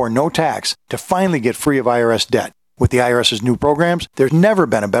 800-34-NO-TAX to finally get free of IRS debt. With the IRS's new programs, there's never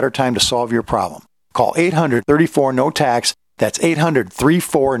been a better time to solve your problem. Call 800-34-NO-TAX. That's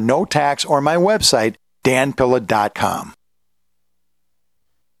 800-34-NO-TAX, or my website, danpilla.com.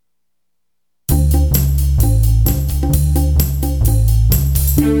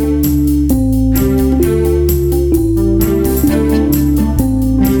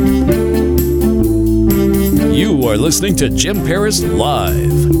 You are listening to Jim Paris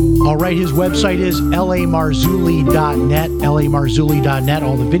Live. All right, his website is lamarzulli.net, lamarzulli.net.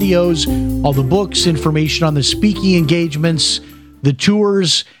 All the videos, all the books, information on the speaking engagements, the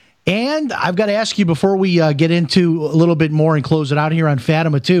tours. And I've got to ask you before we get into a little bit more and close it out here on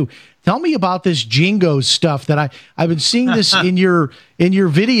Fatima too. Tell me about this Jingos stuff that I've been seeing this in your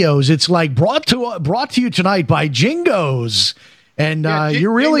videos. It's like brought to you tonight by Jingos, and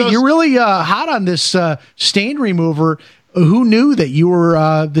you're really hot on this stain remover. Who knew that you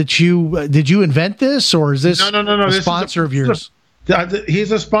were did you invent this, or is this no. a sponsor of yours?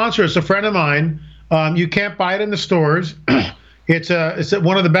 He's a sponsor. It's a friend of mine. You can't buy it in the stores. It's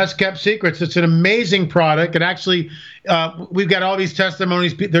one of the best kept secrets. It's an amazing product. And actually, we've got all these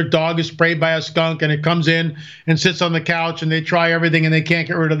testimonies. Their dog is sprayed by a skunk, and it comes in and sits on the couch, and they try everything, and they can't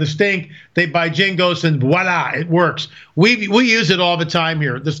get rid of the stink. They buy Jingos, and voila, it works. We use it all the time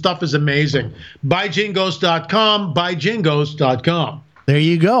here. The stuff is amazing. Buyjingos.com. Buyjingos.com. There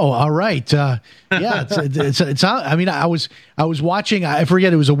you go. All right. It's. I mean, I was watching. I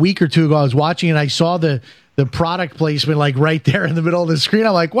forget. It was a week or two ago. I was watching, and I saw the product placement like right there in the middle of the screen.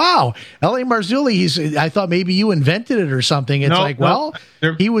 I'm like, wow, L.A. Marzulli. I thought maybe you invented it or something. It's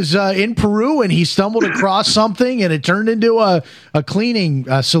he was in Peru and he stumbled across something, and it turned into a cleaning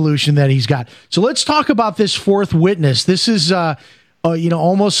solution that he's got. So let's talk about this fourth witness. This is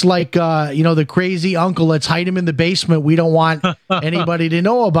almost like the crazy uncle. Let's hide him in the basement. We don't want anybody to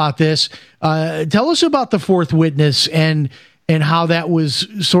know about this. Tell us about the fourth witness and how that was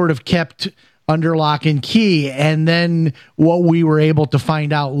sort of kept under lock and key, and then what we were able to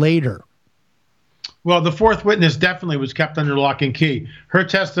find out later. Well, the fourth witness definitely was kept under lock and key. Her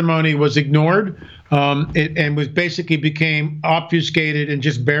testimony was ignored, and was basically became obfuscated and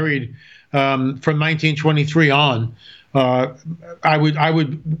just buried from 1923 on. I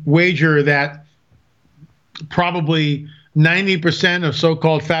would wager that probably 90% of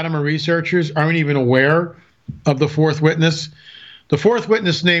so-called Fatima researchers aren't even aware of the fourth witness. The fourth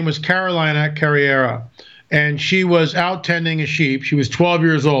witness' name was Carolina Carriera, and she was out tending a sheep. She was 12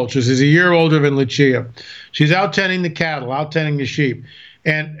 years old. She's a year older than Lucia. She's out tending the cattle, out tending the sheep.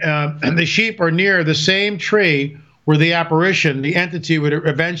 And the sheep are near the same tree where the apparition, the entity, would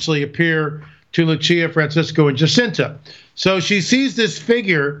eventually appear to Lucia, Francisco, and Jacinta. So she sees this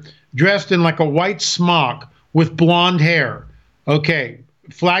figure dressed in like a white smock with blonde hair. Okay,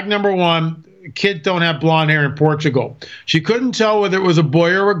 flag number one. Kids don't have blonde hair in Portugal. She couldn't tell whether it was a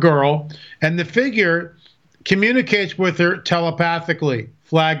boy or a girl, and the figure communicates with her telepathically.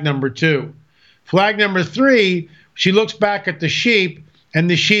 Flag number two. Flag number three, she looks back at the sheep, and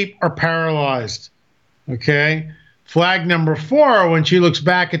the sheep are paralyzed. Okay? Flag number four, when she looks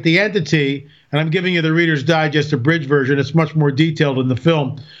back at the entity, and I'm giving you the Reader's Digest abridged version, it's much more detailed in the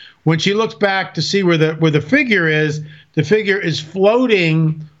film. When she looks back to see where the figure is, the figure is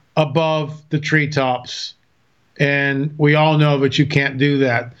floating above the treetops, and we all know that you can't do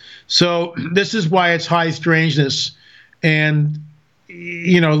that. So this is why it's high strangeness. And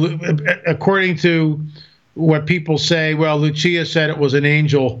according to what people say, well, Lucia said it was an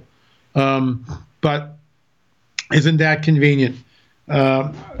angel, but isn't that convenient?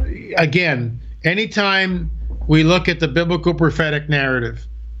 Again, anytime we look at the biblical prophetic narrative,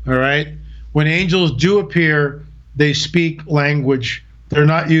 all right, when angels do appear, they speak language. They're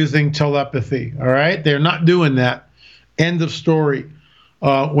not using telepathy, all right? They're not doing that. End of story.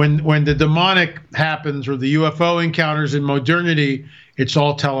 When the demonic happens or the UFO encounters in modernity, it's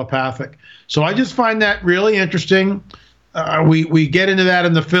all telepathic. So I just find that really interesting. We get into that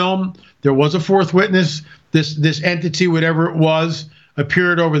in the film. There was a fourth witness. This entity, whatever it was,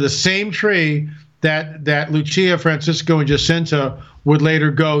 appeared over the same tree that Lucia, Francisco, and Jacinta would later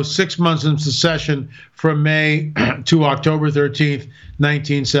go 6 months in succession from May to October 13th,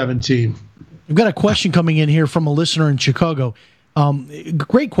 1917. We've got a question coming in here from a listener in Chicago.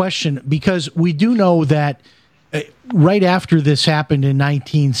 Great question, because we do know that right after this happened in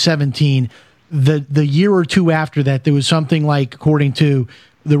 1917, the year or two after that, there was something like, according to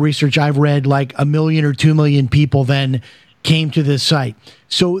the research I've read, like 1 million or 2 million people then came to this site.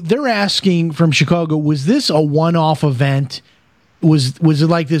 So they're asking from Chicago, was this a one-off event? Was it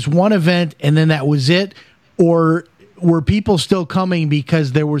like this one event and then that was it? Or were people still coming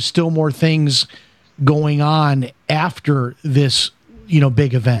because there were still more things going on after this,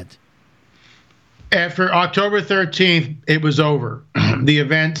 big event? After October 13th, it was over. The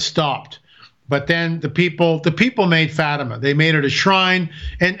event stopped. But then the people made Fatima. They made it a shrine.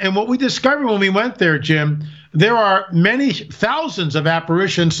 And what we discovered when we went there, Jim, there are many thousands of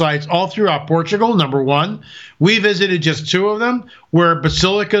apparition sites all throughout Portugal, number one. We visited just 2 of them, where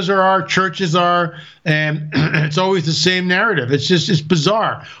basilicas are, churches are, and it's always the same narrative. It's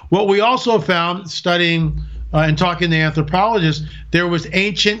bizarre. What we also found, studying and talking to anthropologists, there was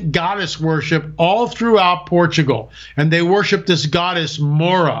ancient goddess worship all throughout Portugal, and they worshiped this goddess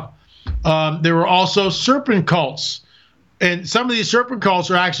Mora. There were also serpent cults. And some of these serpent cults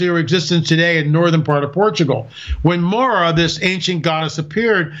are actually in existence today in the northern part of Portugal. When Mora, this ancient goddess,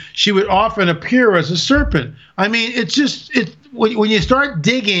 appeared, she would often appear as a serpent. I mean, when you start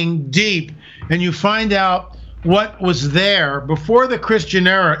digging deep and you find out what was there before the Christian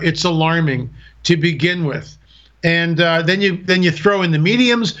era, it's alarming to begin with. And then you throw in the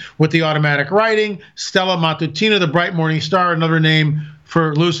mediums with the automatic writing, Stella Matutina, the bright morning star, another name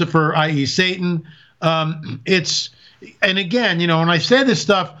for Lucifer, i.e. Satan. And again, when I say this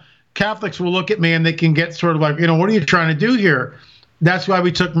stuff, Catholics will look at me and they can get sort of like, what are you trying to do here? That's why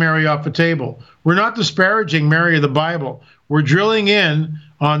we took Mary off the table. We're not disparaging Mary of the Bible. We're drilling in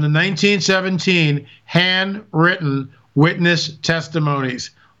on the 1917 handwritten witness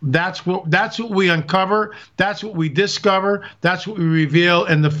testimonies. That's what we uncover. That's what we discover. That's what we reveal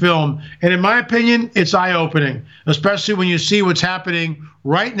in the film. And in my opinion, it's eye-opening, especially when you see what's happening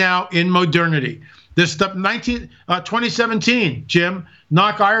right now in modernity. This stuff, 2017, Jim,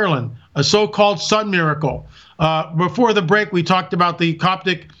 Knock, Ireland, a so-called sun miracle. Before the break, we talked about the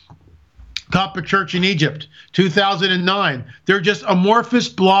Coptic Church in Egypt, 2009. They're just amorphous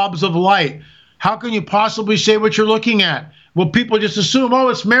blobs of light. How can you possibly say what you're looking at? Well, people just assume,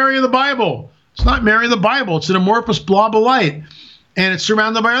 it's Mary of the Bible. It's not Mary of the Bible. It's an amorphous blob of light. And it's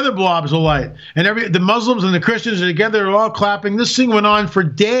surrounded by other blobs of light. And the Muslims and the Christians are together, they're all clapping. This thing went on for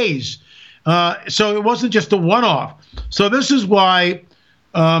days. So it wasn't just a one-off. So this is why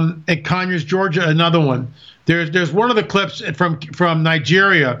at Conyers, Georgia, another one. There's one of the clips from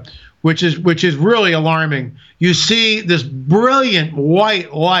Nigeria, which is really alarming. You see this brilliant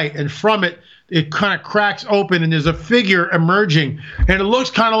white light, and from it kind of cracks open, and there's a figure emerging, and it looks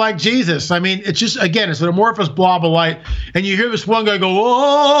kind of like Jesus. I mean, it's just, again, it's an amorphous blob of light, and you hear this one guy go,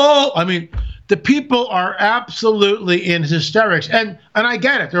 "Whoa!" I mean, the people are absolutely in hysterics, and I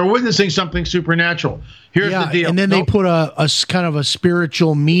get it. They're witnessing something supernatural. Here's the deal. And then they put a kind of a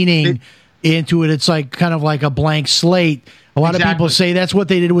spiritual meaning into it. It's like kind of like a blank slate. A lot of people say that's what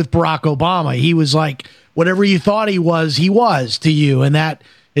they did with Barack Obama. He was like, whatever you thought he was to you, and that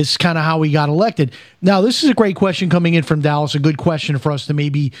is kind of how he got elected. Now, this is a great question coming in from Dallas, a good question for us to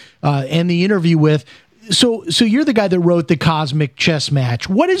maybe end the interview with. So you're the guy that wrote the Cosmic Chess Match.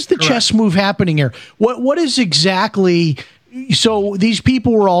 What is the chess move happening here? What is exactly? So these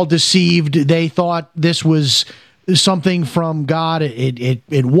people were all deceived. They thought this was something from God.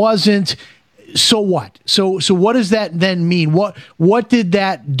 It wasn't. So what? So what does that then mean? What did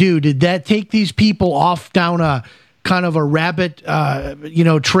that do? Did that take these people off down a kind of a rabbit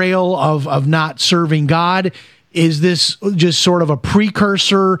trail of not serving God? Is this just sort of a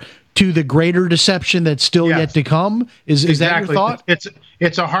precursor to the greater deception that's still yet to come? Is that your thought?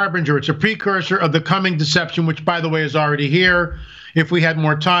 It's a harbinger. It's a precursor of the coming deception, which, by the way, is already here. if we had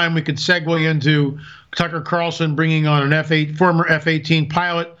more time, we could segue into Tucker Carlson bringing on an former F-18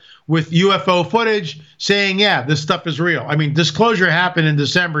 pilot with UFO footage saying, yeah, this stuff is real. I mean, disclosure happened in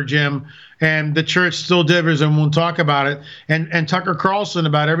December, Jim, and the church still differs and won't talk about it. And Tucker Carlson,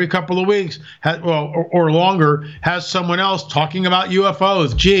 about every couple of weeks, or longer, has someone else talking about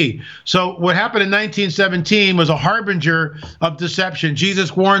UFOs. Gee. So what happened in 1917 was a harbinger of deception.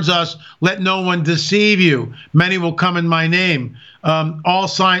 Jesus warns us, let no one deceive you. Many will come in my name. All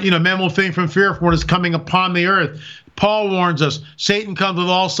signs, men will faint from fear for what is coming upon the earth. Paul warns us, Satan comes with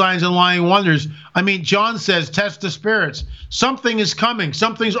all signs and lying wonders. I mean, John says, test the spirits. Something is coming.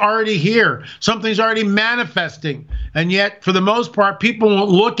 Something's already here. Something's already manifesting. And yet, for the most part, people won't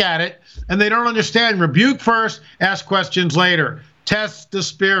look at it, and they don't understand. Rebuke first, ask questions later. Test the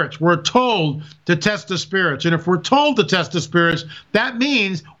spirits. We're told to test the spirits. And if we're told to test the spirits, that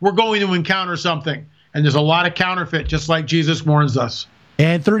means we're going to encounter something. And there's a lot of counterfeit, just like Jesus warns us.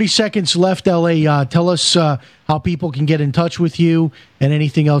 And 30 seconds left, L.A. Tell us how people can get in touch with you and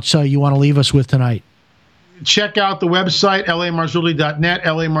anything else you want to leave us with tonight. Check out the website, lamarzulli.net,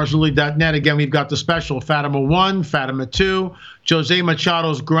 lamarzulli.net. Again, we've got the special Fatima 1, Fatima 2, Jose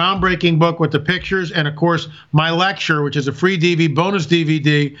Machado's groundbreaking book with the pictures, and, of course, my lecture, which is a free bonus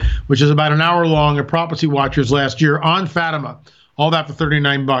DVD, which is about an hour long at Prophecy Watchers last year on Fatima. All that for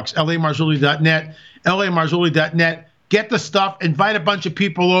 $39. lamarzulli.net, lamarzulli.net. Get the stuff. Invite a bunch of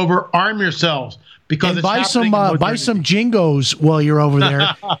people over. Arm yourselves because and buy some jingos while you're over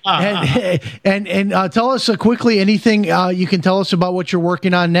there. and tell us quickly anything you can tell us about what you're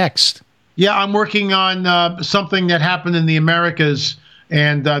working on next. Yeah, I'm working on something that happened in the Americas,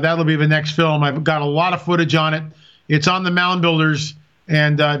 and that'll be the next film. I've got a lot of footage on it. It's on the Mound Builders,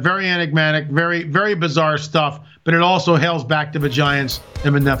 and very enigmatic, very, very bizarre stuff. But it also hails back to the giants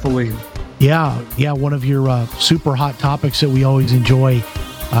and the Nephilim. Yeah, one of your super hot topics that we always enjoy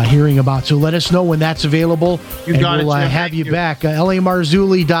hearing about. So let us know when that's available, we'll have you back.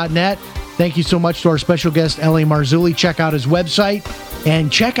 lamarzulli.net. Thank you so much to our special guest, L.A. Marzulli. Check out his website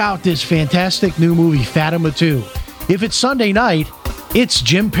and check out this fantastic new movie, Fatima 2. If it's Sunday night, it's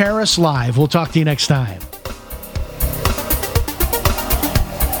Jim Paris Live. We'll talk to you next time.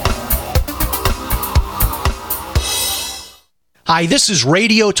 Hi, this is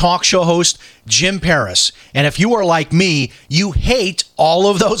radio talk show host Jim Paris. And if you are like me, you hate all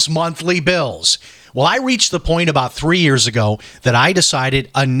of those monthly bills. Well, I reached the point about 3 years ago that I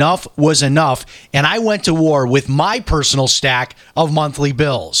decided enough was enough, and I went to war with my personal stack of monthly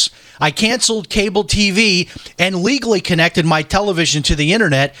bills. I canceled cable TV and legally connected my television to the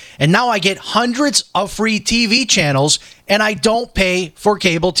internet, and now I get hundreds of free TV channels, and I don't pay for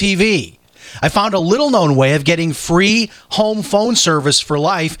cable TV. I found a little-known way of getting free home phone service for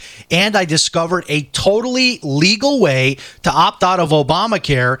life, and I discovered a totally legal way to opt out of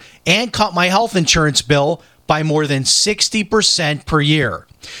Obamacare and cut my health insurance bill by more than 60% per year.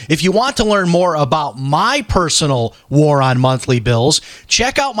 If you want to learn more about my personal war on monthly bills,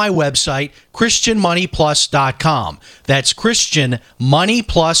 check out my website, ChristianMoneyPlus.com. That's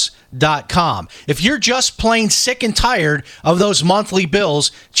ChristianMoneyPlus.com. If you're just plain sick and tired of those monthly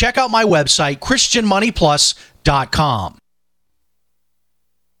bills, check out my website, ChristianMoneyPlus.com.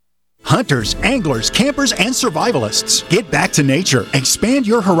 Hunters, anglers, campers, and survivalists. Get back to nature. Expand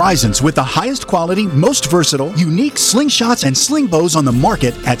your horizons with the highest quality, most versatile, unique slingshots and sling bows on the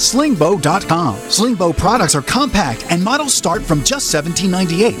market at slingbow.com. Slingbow products are compact and models start from just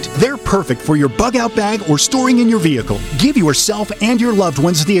 $17.98. They're perfect for your bug-out bag or storing in your vehicle. Give yourself and your loved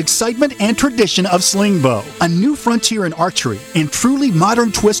ones the excitement and tradition of Slingbow, a new frontier in archery and truly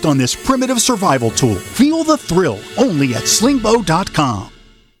modern twist on this primitive survival tool. Feel the thrill only at slingbow.com.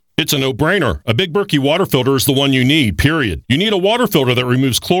 It's a no-brainer. A Big Berkey water filter is the one you need, period. You need a water filter that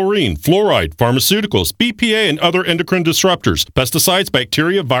removes chlorine, fluoride, pharmaceuticals, BPA, and other endocrine disruptors, pesticides,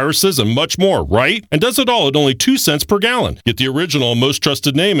 bacteria, viruses, and much more, right? And does it all at only 2 cents per gallon. Get the original and most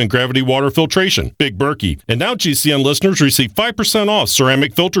trusted name in gravity water filtration, Big Berkey. And now GCN listeners receive 5% off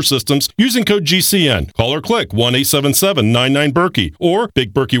ceramic filter systems using code GCN. Call or click 1-877-99-BERKEY or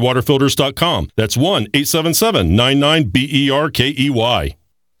BigBerkeyWaterFilters.com. That's 1-877-99-BERKEY.